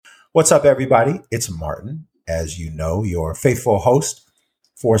What's up, everybody? It's Martin, as you know, your faithful host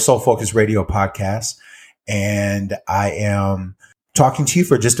for Soul Focus Radio Podcast. And I am talking to you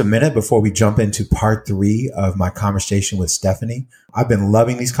for just a minute before we jump into part 3 of my conversation with Stephany. I've been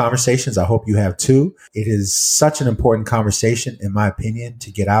loving these conversations. I hope you have too. It is such an important conversation, in my opinion, to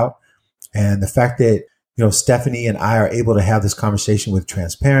get out. And the fact that, Stephany and I are able to have this conversation with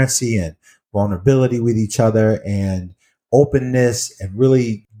transparency and vulnerability with each other and openness and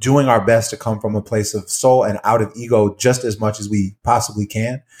really doing our best to come from a place of soul and out of ego just as much as we possibly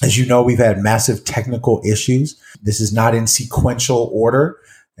can. As you know, we've had massive technical issues. This is not in sequential order,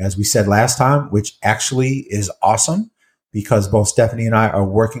 as we said last time, which actually is awesome because both Stephany and I are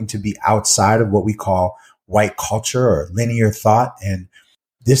working to be outside of what we call white culture or linear thought. And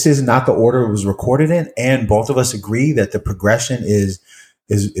this is not the order it was recorded in. And both of us agree that the progression is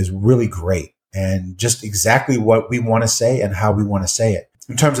really great and just exactly what we want to say and how we want to say it.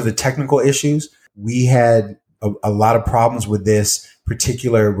 In terms of the technical issues, we had a lot of problems with this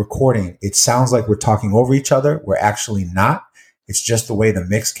particular recording. It sounds like we're talking over each other. We're actually not. It's just the way the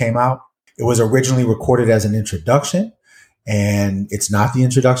mix came out. It was originally recorded as an introduction, and it's not the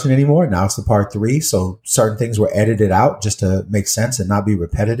introduction anymore. Now it's the part 3. So certain things were edited out just to make sense and not be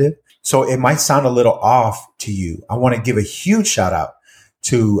repetitive. So it might sound a little off to you. I want to give a huge shout out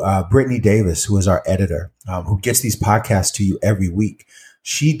to Brittany Davis, who is our editor, who gets these podcasts to you every week.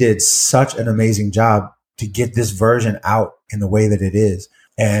 She did such an amazing job to get this version out in the way that it is.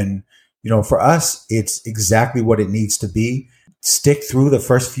 And, for us, it's exactly what it needs to be. Stick through the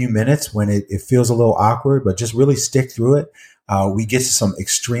first few minutes when it feels a little awkward, but just really stick through it. We get to some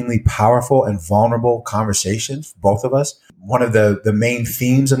extremely powerful and vulnerable conversations, both of us. One of the main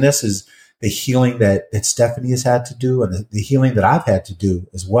themes in this is the healing that Stephany has had to do and the healing that I've had to do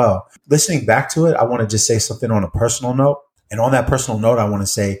as well. Listening back to it, I want to just say something on a personal note. And on that personal note, I want to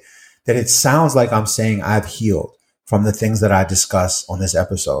say that it sounds like I'm saying I've healed from the things that I discuss on this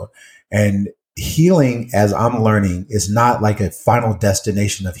episode. And healing, as I'm learning, is not like a final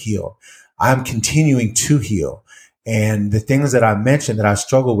destination of heal. I'm continuing to heal. And the things that I mentioned that I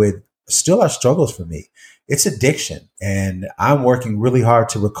struggle with still are struggles for me. It's addiction. And I'm working really hard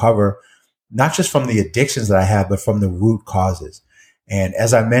to recover, not just from the addictions that I have, but from the root causes. And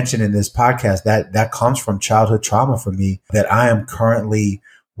as I mentioned in this podcast, that comes from childhood trauma for me that I am currently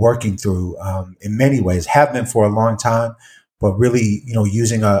working through in many ways, have been for a long time, but really,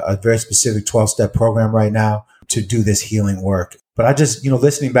 using a very specific 12-step program right now to do this healing work. But I just,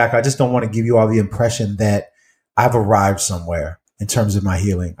 listening back, I just don't want to give you all the impression that I've arrived somewhere in terms of my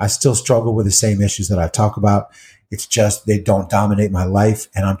healing. I still struggle with the same issues that I talk about. It's just they don't dominate my life,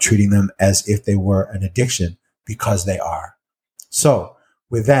 and I'm treating them as if they were an addiction because they are. So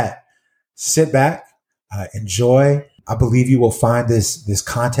with that, sit back, enjoy. I believe you will find this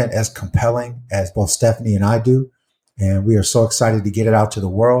content as compelling as both Stephany and I do. And we are so excited to get it out to the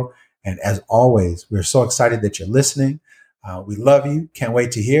world. And as always, we're so excited that you're listening. We love you. Can't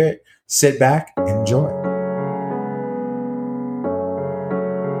wait to hear it. Sit back and enjoy.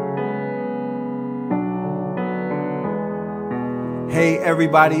 Hey,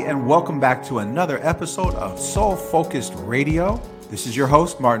 everybody, and welcome back to another episode of Soul Focused Radio. This is your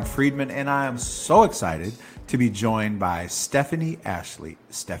host, Martin Friedman, and I am so excited to be joined by Stephany Ashley.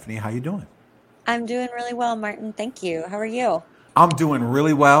 Stephany, how you doing? I'm doing really well, Martin. Thank you. How are you? I'm doing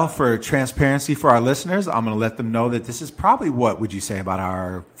really well. For transparency for our listeners, I'm going to let them know that this is probably, what would you say, about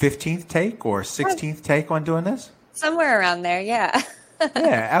our 15th take or 16th take on doing this? Somewhere around there, yeah.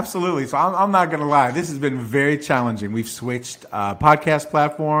 Yeah, absolutely. So I'm not going to lie. This has been very challenging. We've switched podcast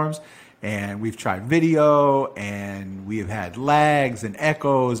platforms, and we've tried video, and we have had lags and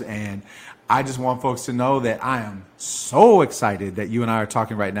echoes. And I just want folks to know that I am so excited that you and I are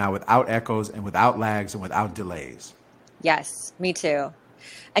talking right now without echoes and without lags and without delays. Yes, me too.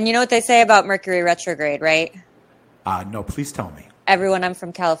 And you know what they say about Mercury retrograde, right? No, please tell me. Everyone, I'm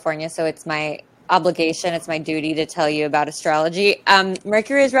from California, so it's my obligation, it's my duty to tell you about astrology.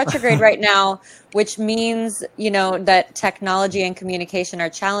 Mercury is retrograde right now, which means, that technology and communication are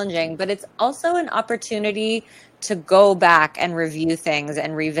challenging, but it's also an opportunity to go back and review things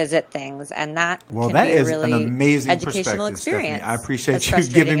and revisit things. And that can be a really an amazing educational experience. Stephany. I appreciate you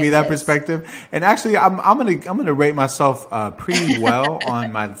giving me that perspective. And actually, I'm gonna rate myself pretty well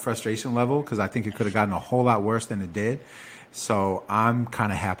on my frustration level, because I think it could have gotten a whole lot worse than it did. So I'm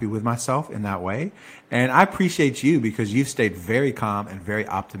kind of happy with myself in that way. And I appreciate you because you've stayed very calm and very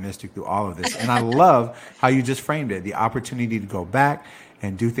optimistic through all of this. And I love how you just framed it, the opportunity to go back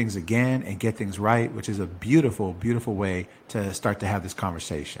and do things again and get things right, which is a beautiful, beautiful way to start to have this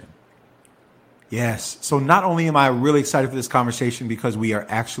conversation. Yes. So not only am I really excited for this conversation because we are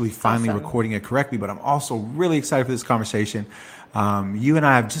actually finally Awesome. recording it correctly, but I'm also really excited for this conversation. You and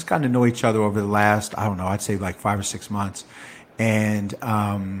I have just gotten to know each other over the last, I don't know, I'd say like 5 or 6 months. And,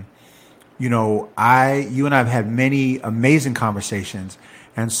 you and I have had many amazing conversations.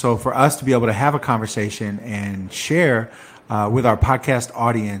 And so for us to be able to have a conversation and share with our podcast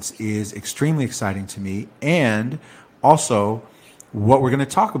audience is extremely exciting to me. And also, what we're going to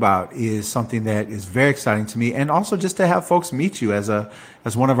talk about is something that is very exciting to me, and also just to have folks meet you as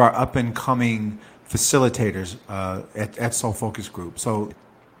one of our up and coming facilitators at Soul Focus Group. So,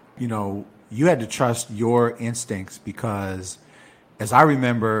 you had to trust your instincts because, as I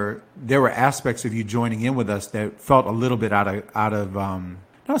remember, there were aspects of you joining in with us that felt a little bit out of I don't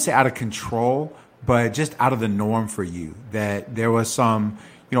want to say out of control, but just out of the norm for you. That there was some,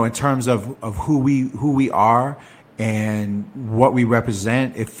 in terms of who we are and what we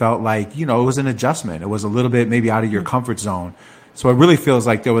represent, it felt like, it was an adjustment. It was a little bit maybe out of your comfort zone. So it really feels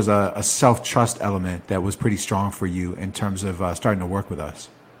like there was a self-trust element that was pretty strong for you in terms of starting to work with us.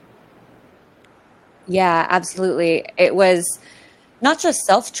 Yeah, absolutely. It was not just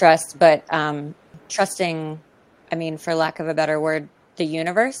self-trust, but trusting, for lack of a better word, the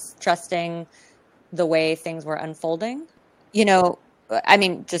universe, trusting the way things were unfolding.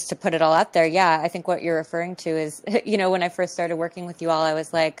 Just to put it all out there, yeah, I think what you're referring to is, when I first started working with you all, I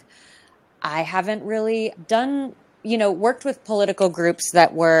was like, I haven't really done, worked with political groups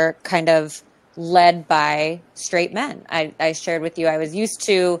that were kind of led by straight men. I shared with you, I was used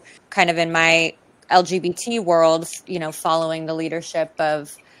to kind of in my LGBT world, following the leadership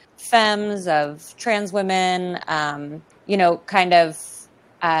of femmes, of trans women, kind of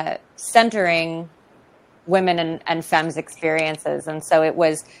centering women and femmes experiences. And so it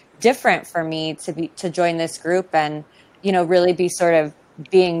was different for me to join this group and, really be sort of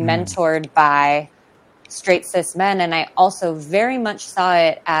being mentored by straight cis men. And I also very much saw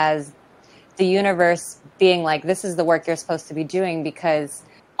it as the universe being like, this is the work you're supposed to be doing, because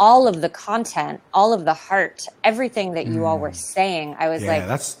all of the content, all of the heart, everything that you all were saying, I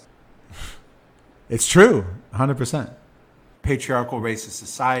was it's true. 100%. Patriarchal racist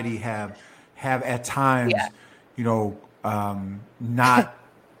society have at times, not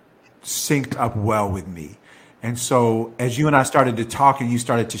synced up well with me. And so as you and I started to talk and you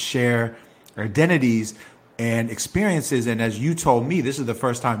started to share identities and experiences, and as you told me, this is the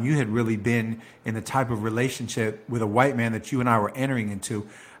first time you had really been in the type of relationship with a white man that you and I were entering into,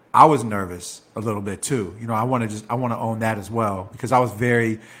 I was nervous a little bit too. I want to own that as well, because I was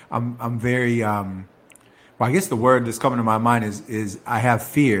I'm very, well, I guess the word that's coming to my mind is I have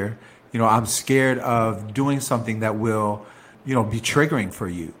fear. I'm scared of doing something that will, be triggering for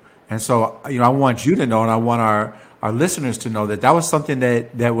you. And so, I want you to know, and I want our listeners to know that was something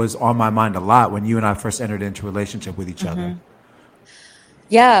that was on my mind a lot when you and I first entered into a relationship with each other.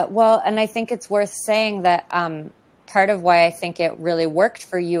 Yeah, well, and I think it's worth saying that part of why I think it really worked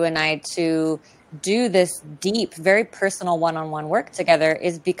for you and I to do this deep, very personal one-on-one work together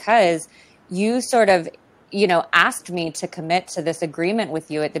is because you sort of, asked me to commit to this agreement with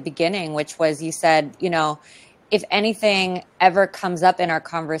you at the beginning, which was, you said, if anything ever comes up in our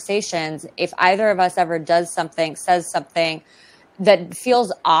conversations, if either of us ever says something that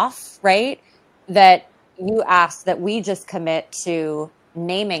feels off, right? That you ask that we just commit to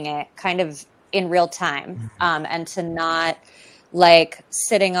naming it kind of in real time, and to not like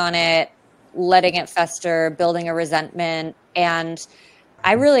sitting on it, letting it fester, building a resentment. And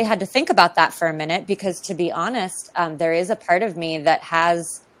I really had to think about that for a minute, because to be honest, there is a part of me that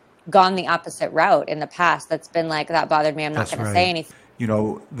has gone the opposite route in the past. That's been like, that bothered me. I'm not going to say anything.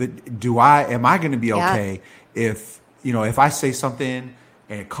 Am I going to be okay if I say something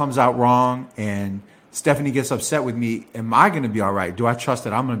and it comes out wrong and Stephany gets upset with me? Am I going to be all right? Do I trust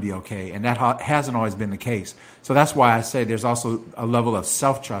that I'm going to be okay? And that hasn't always been the case. So that's why I say there's also a level of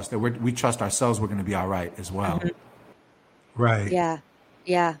self-trust that we trust ourselves we're going to be all right as well. Right.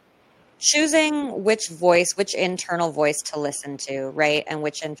 Yeah. Choosing which internal voice to listen to, right? And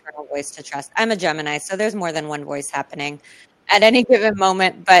which internal voice to trust. I'm a Gemini, so there's more than one voice happening at any given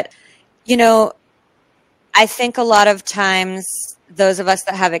moment. But, I think a lot of times those of us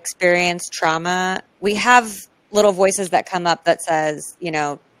that have experienced trauma, we have little voices that come up that says,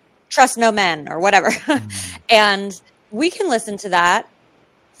 trust no men or whatever. And we can listen to that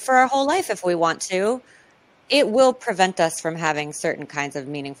for our whole life if we want to. It will prevent us from having certain kinds of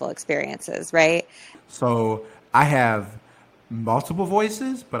meaningful experiences, right? So I have multiple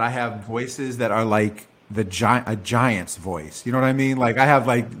voices, but I have voices that are like a giant's voice. You know what I mean? Like I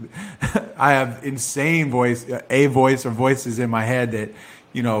have insane voice or voices in my head that,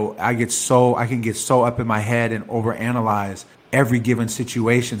 I can get so up in my head and overanalyze every given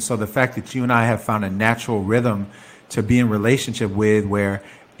situation. So the fact that you and I have found a natural rhythm to be in relationship with, where,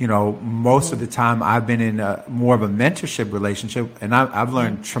 most of the time I've been in more of a mentorship relationship, and I've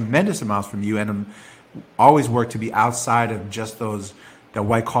learned tremendous amounts from you, and I'm always work to be outside of just the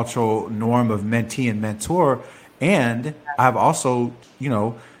white cultural norm of mentee and mentor. And I've also,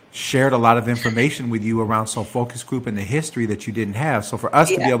 shared a lot of information with you around Soul Focus Group and the history that you didn't have. So for us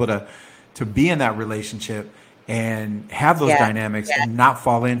to be able to be in that relationship and have those dynamics and not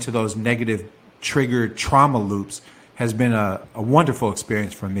fall into those negative triggered trauma loops has been a wonderful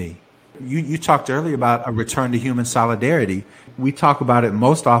experience for me. You talked earlier about a return to human solidarity. We talk about it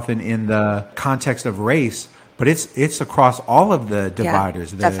most often in the context of race, but it's across all of the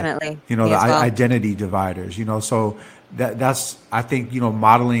dividers. Definitely. Identity dividers. So that's I think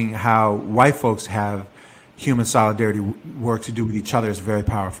modeling how white folks have human solidarity work to do with each other is very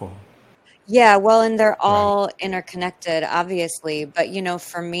powerful. Yeah, well, and they're all interconnected, obviously. But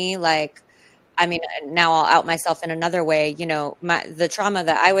for me, now I'll out myself in another way. The trauma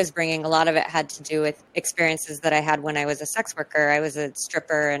that I was bringing, a lot of it had to do with experiences that I had when I was a sex worker. I was a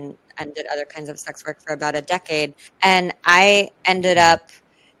stripper and did other kinds of sex work for about a decade. And I ended up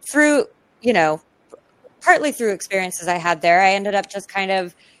through, partly through experiences I had there, I ended up just kind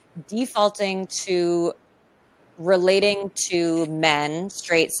of defaulting to relating to men,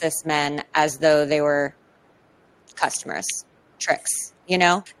 straight cis men, as though they were customers, tricks.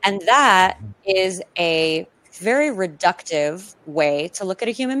 And that is a very reductive way to look at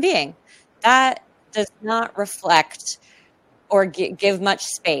a human being. That does not reflect or give much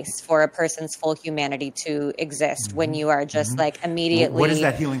space for a person's full humanity to exist when you are just immediately. What does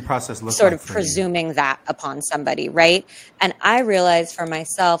that healing process look sort like? Of presuming that upon somebody, right? And I realized for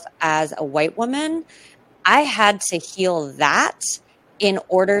myself as a white woman, I had to heal that in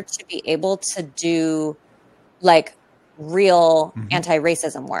order to be able to do real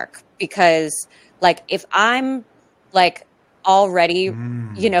anti-racism work. Because if I'm already,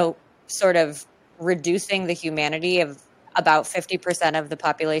 sort of reducing the humanity of about 50% of the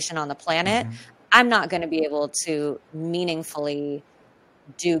population on the planet, I'm not going to be able to meaningfully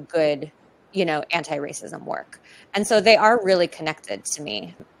do good, anti-racism work. And so they are really connected to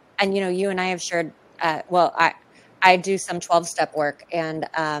me. And, you and I have shared, I do some 12-step work, and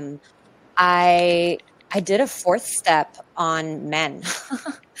I did a 4th step on men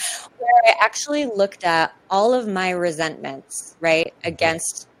where I actually looked at all of my resentments, right,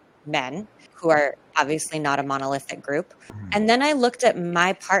 against men, who are obviously not a monolithic group. And then I looked at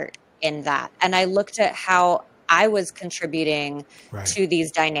my part in that, and I looked at how I was contributing to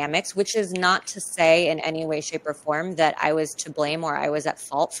these dynamics, which is not to say in any way, shape, or form that I was to blame or I was at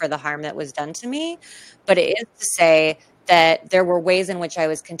fault for the harm that was done to me. But it is to say that there were ways in which I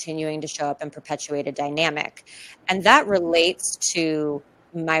was continuing to show up and perpetuate a dynamic. And that relates to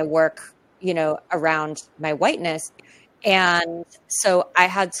my work, around my whiteness. And so I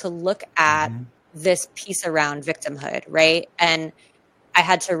had to look at this piece around victimhood, right? And I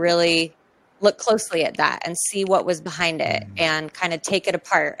had to really look closely at that and see what was behind it and kind of take it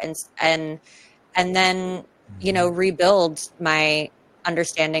apart and then, rebuild my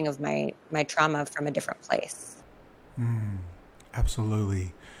understanding of my trauma from a different place.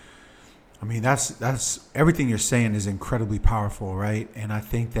 Absolutely. I mean, that's everything you're saying is incredibly powerful, right? And I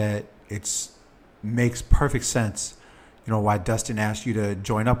think that makes perfect sense, why Dustin asked you to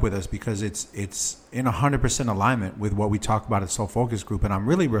join up with us, because it's in 100% alignment with what we talk about at Soul Focus Group. And I'm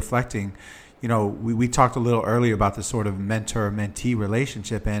really reflecting, we talked a little earlier about the sort of mentor-mentee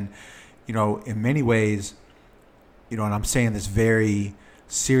relationship, and, in many ways, and I'm saying this very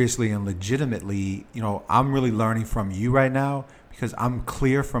seriously and legitimately, I'm really learning from you right now, because I'm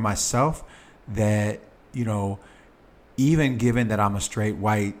clear for myself that, even given that I'm a straight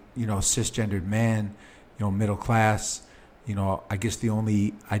white, cisgendered man, middle class, I guess the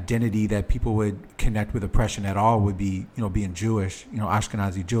only identity that people would connect with oppression at all would be, being Jewish,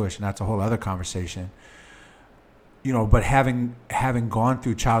 Ashkenazi Jewish, and that's a whole other conversation. But having gone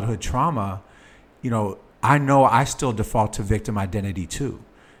through childhood trauma, I know I still default to victim identity too.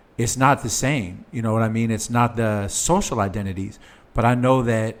 It's not the same, what I mean? It's not the social identities, but I know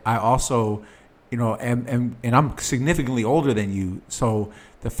that I also, and I'm significantly older than you. So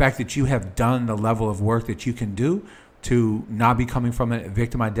the fact that you have done the level of work that you can do to not be coming from a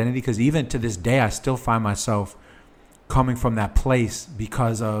victim identity, because even to this day, I still find myself coming from that place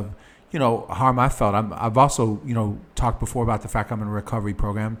because of, harm I felt. I've also, talked before about the fact I'm in a recovery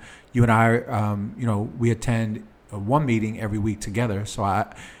program. You and I, we attend one meeting every week together. So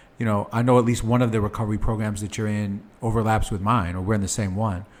I know at least one of the recovery programs that you're in overlaps with mine, or we're in the same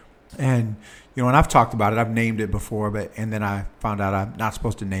one. And, and I've talked about it. I've named it before, and then I found out I'm not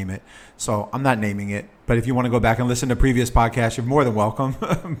supposed to name it. So I'm not naming it. But if you want to go back and listen to previous podcasts, you're more than welcome.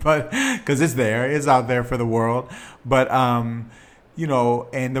 But because it's out there for the world. But, and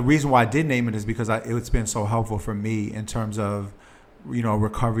the reason why I did name it is because it's been so helpful for me in terms of,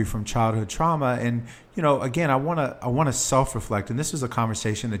 recovery from childhood trauma. And, again, I want to self-reflect. And this is a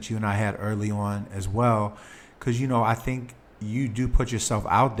conversation that you and I had early on as well, because, I think you do put yourself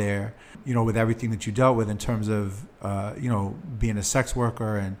out there, with everything that you dealt with in terms of, being a sex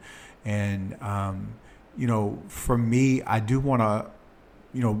worker. And for me, I do want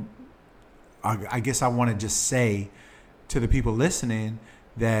to, I guess I want to just say to the people listening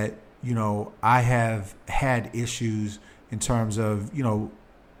that, I have had issues in terms of,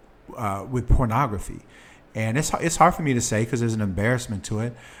 with pornography. And it's hard for me to say because there's an embarrassment to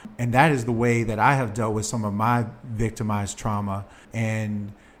it. And that is the way that I have dealt with some of my victimized trauma.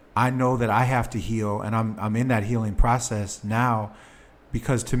 And I know that I have to heal, and I'm in that healing process now,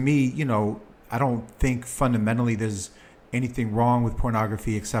 because to me, I don't think fundamentally there's anything wrong with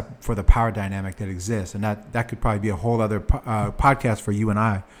pornography except for the power dynamic that exists. And that could probably be a whole other podcast for you and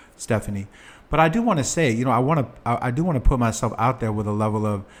I, Stephany. But I do want to say, I do want to put myself out there with a level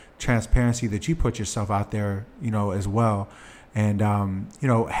of transparency that you put yourself out there, as well. And,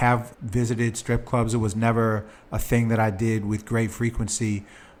 have visited strip clubs. It was never a thing that I did with great frequency.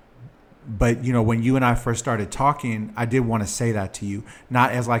 But, when you and I first started talking, I did want to say that to you,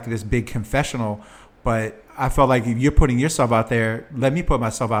 not as like this big confessional, but I felt like if you're putting yourself out there, let me put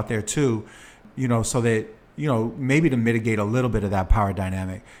myself out there too, so that, maybe to mitigate a little bit of that power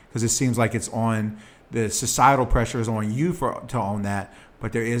dynamic, because it seems like it's on the societal pressure is on you to own that,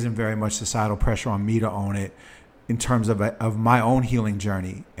 but there isn't very much societal pressure on me to own it in terms of my own healing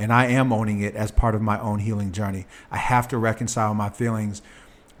journey. And I am owning it as part of my own healing journey. I have to reconcile my feelings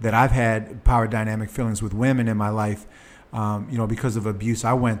that I've had power dynamic feelings with women in my life, because of abuse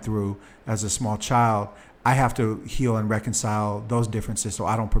I went through as a small child. I have to heal and reconcile those differences so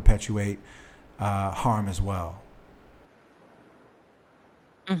I don't perpetuate harm as well.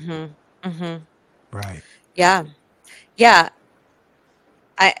 Right. Yeah.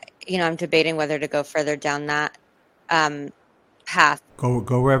 I'm debating whether to go further down that path.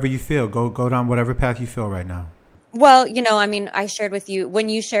 Go wherever you feel. Go down whatever path you feel right now. Well, I shared with you, when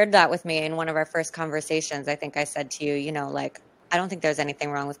you shared that with me in one of our first conversations, I think I said to you, I don't think there's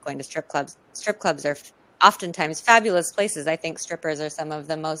anything wrong with going to strip clubs. Strip clubs are oftentimes fabulous places. I think strippers are some of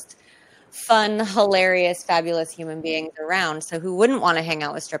the most fun, hilarious, fabulous human beings around. So who wouldn't want to hang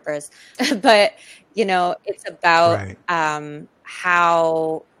out with strippers? But, it's about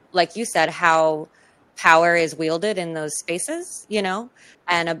how, like you said, how power is wielded in those spaces,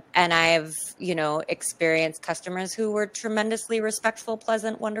 and I've, experienced customers who were tremendously respectful,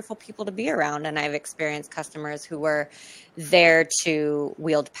 pleasant, wonderful people to be around. And I've experienced customers who were there to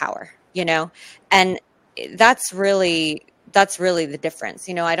wield power, and that's really the difference.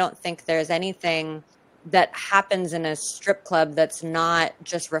 I don't think there's anything that happens in a strip club that's not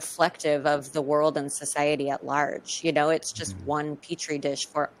just reflective of the world and society at large. It's just one petri dish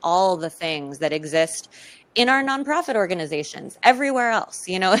for all the things that exist in our nonprofit organizations everywhere else.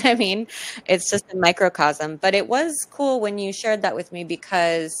 You know what I mean? It's just a microcosm. But it was cool when you shared that with me,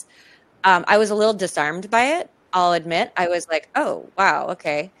 because I was a little disarmed by it. I'll admit. I was like, oh, wow,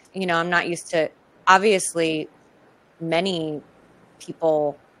 okay. I'm not used to, obviously, many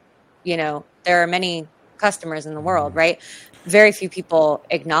people, there are many customers in the world, right? Very few people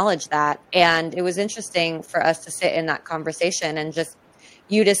acknowledge that. And it was interesting for us to sit in that conversation and just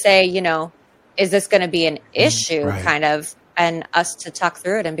you to say, is this going to be an issue, right, kind of, and us to talk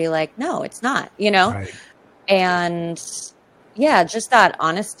through it and be like, no, it's not, Right. And yeah, just that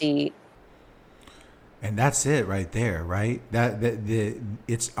honesty. And that's it right there, right?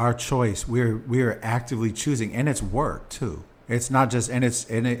 It's our choice. We're actively choosing, and it's work too. It's not just, and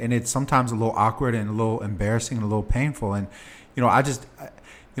it's sometimes a little awkward and a little embarrassing and a little painful. And I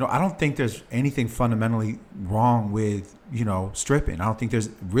don't think there's anything fundamentally wrong with stripping. I don't think there's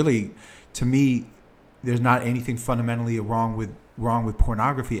really, to me, there's not anything fundamentally wrong with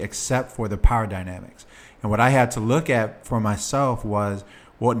pornography except for the power dynamics. And what I had to look at for myself was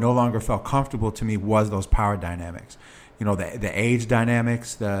what no longer felt comfortable to me was those power dynamics. The age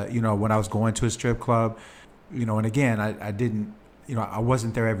dynamics, when I was going to a strip club, and again, I didn't, I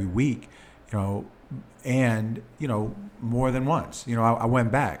wasn't there every week, and, more than once, I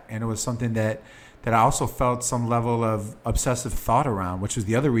went back, and it was something that that I also felt some level of obsessive thought around, which was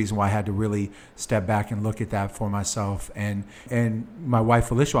the other reason why I had to really step back and look at that for myself. And my wife,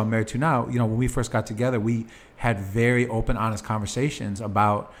 Felicia, I'm married to now, when we first got together, we had very open, honest conversations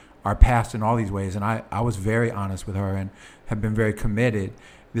about our past in all these ways. And I was very honest with her and have been very committed.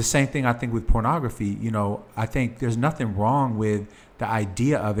 The same thing I think with pornography. I think there's nothing wrong with the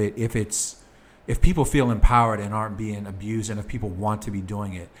idea of it if people feel empowered and aren't being abused, and if people want to be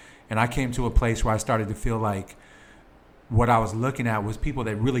doing it. And I came to a place where I started to feel like what I was looking at was people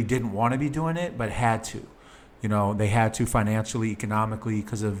that really didn't want to be doing it, but had to. They had to financially, economically,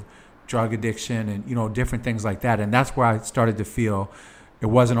 because of drug addiction and, different things like that. And that's where I started to feel it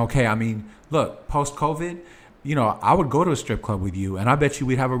wasn't okay. I mean, look, post-COVID, I would go to a strip club with you, and I bet you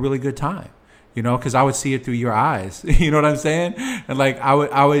we'd have a really good time, because I would see it through your eyes. You know what I'm saying? And like, I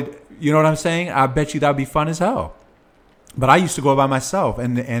would, you know what I'm saying? I bet you that would be fun as hell. But I used to go by myself,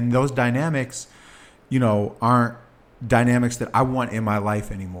 and those dynamics, aren't dynamics that I want in my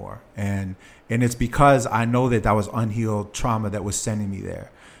life anymore. And it's because I know that was unhealed trauma that was sending me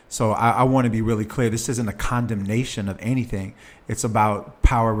there. So I want to be really clear. This isn't a condemnation of anything. It's about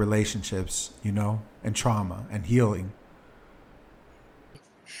power relationships, and trauma and healing.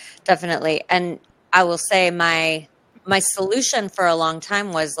 Definitely. And I will say my solution for a long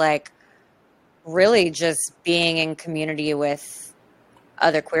time was like, really just being in community with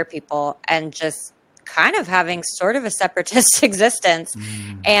other queer people and just kind of having sort of a separatist existence.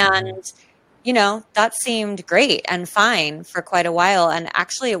 Mm-hmm. And, that seemed great and fine for quite a while. And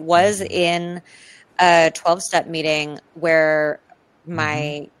actually it was in a 12-step meeting where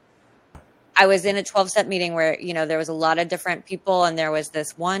I was in a 12-step meeting where, there was a lot of different people, and there was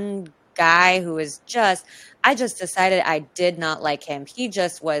this one guy who was I just decided I did not like him. He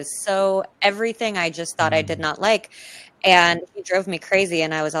just was so everything I just thought I did not like. And he drove me crazy.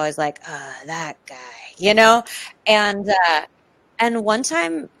 And I was always like, that guy, and one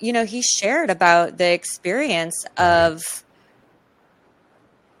time, he shared about the experience of,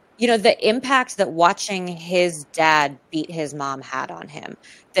 the impact that watching his dad beat his mom had on him,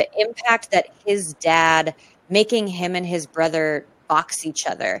 the impact that his dad making him and his brother box each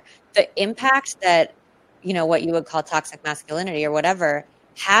other, the impact that, what you would call toxic masculinity or whatever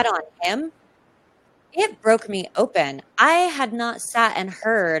had on him. It broke me open. I had not sat and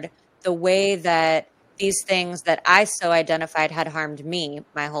heard the way that these things that I so identified had harmed me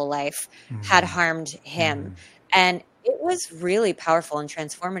my whole life had harmed him. And it was really powerful and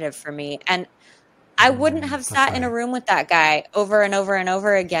transformative for me. And I wouldn't have sat in a room with that guy over and over and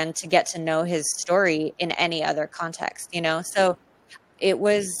over again to get to know his story in any other context, So it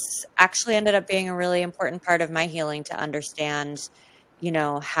was actually ended up being a really important part of my healing to understand,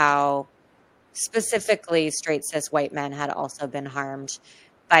 how specifically straight cis white men had also been harmed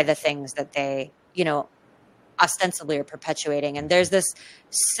by the things that they, ostensibly are perpetuating. And there's this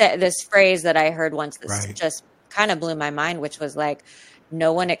phrase that I heard once that just kind of blew my mind, which was like,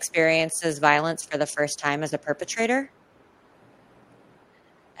 no one experiences violence for the first time as a perpetrator.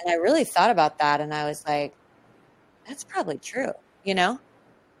 And I really thought about that, and I was like, that's probably true,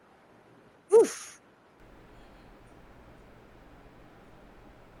 Oof.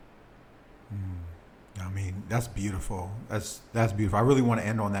 I mean, that's beautiful. That's beautiful. I really want to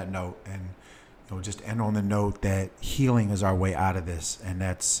end on that note, and just end on the note that healing is our way out of this, and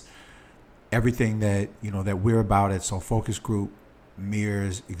that's everything that that we're about at Soul Focus Group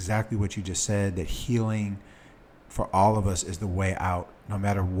mirrors exactly what you just said. That healing for all of us is the way out, no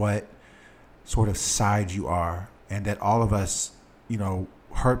matter what sort of side you are, and that all of us,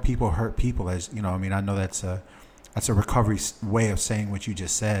 hurt people. As I know that's a recovery way of saying what you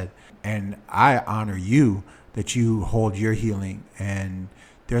just said. And I honor you that you hold your healing. And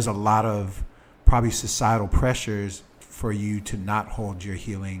there's a lot of probably societal pressures for you to not hold your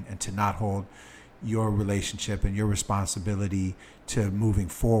healing and to not hold your relationship and your responsibility to moving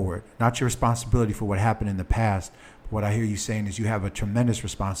forward. Not your responsibility for what happened in the past. But what I hear you saying is you have a tremendous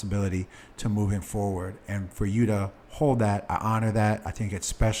responsibility to moving forward. And for you to hold that, I honor that. I think it's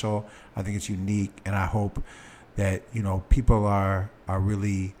special. I think it's unique. And I hope that, people are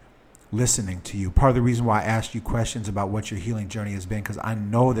really listening to you. Part of the reason why I asked you questions about what your healing journey has been, because I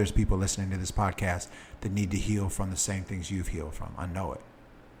know there's people listening to this podcast that need to heal from the same things you've healed from. I know it.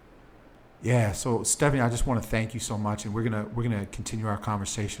 Yeah. So Stephany, I just want to thank you so much, and we're gonna continue our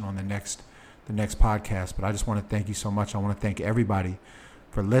conversation on the next podcast. But I just want to thank you so much. I want to thank everybody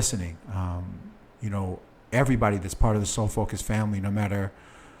for listening. Everybody that's part of the Soul Focus family, no matter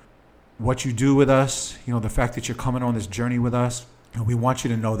what you do with us, the fact that you're coming on this journey with us. And we want you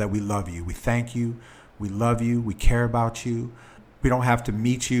to know that we love you. We thank you. We love you. We care about you. We don't have to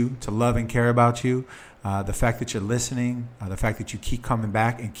meet you to love and care about you. The fact that you're listening, the fact that you keep coming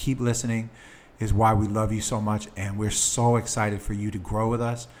back and keep listening is why we love you so much. And we're so excited for you to grow with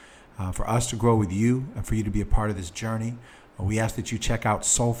us, for us to grow with you, and for you to be a part of this journey. We ask that you check out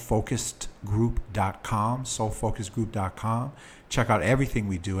soulfocusedgroup.com, soulfocusedgroup.com. Check out everything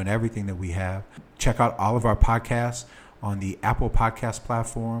we do and everything that we have. Check out all of our podcasts on the Apple Podcast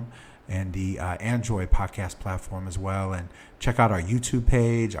platform and the Android podcast platform as well. And check out our YouTube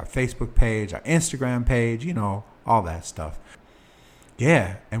page, our Facebook page, our Instagram page, all that stuff.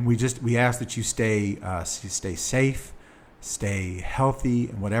 Yeah, and we ask that you stay safe, stay healthy,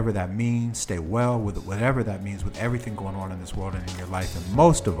 and whatever that means, stay well with whatever that means, with everything going on in this world and in your life. And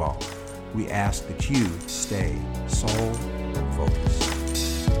most of all, we ask that you stay soul focused.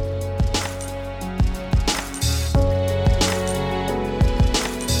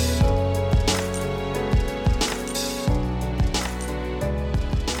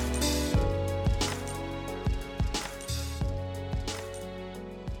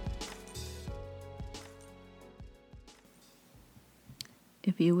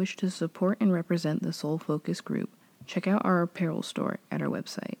 If you wish to support and represent the Soul Focus Group, check out our apparel store at our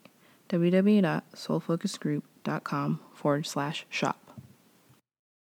website, www.soulfocusedgroup.com/shop.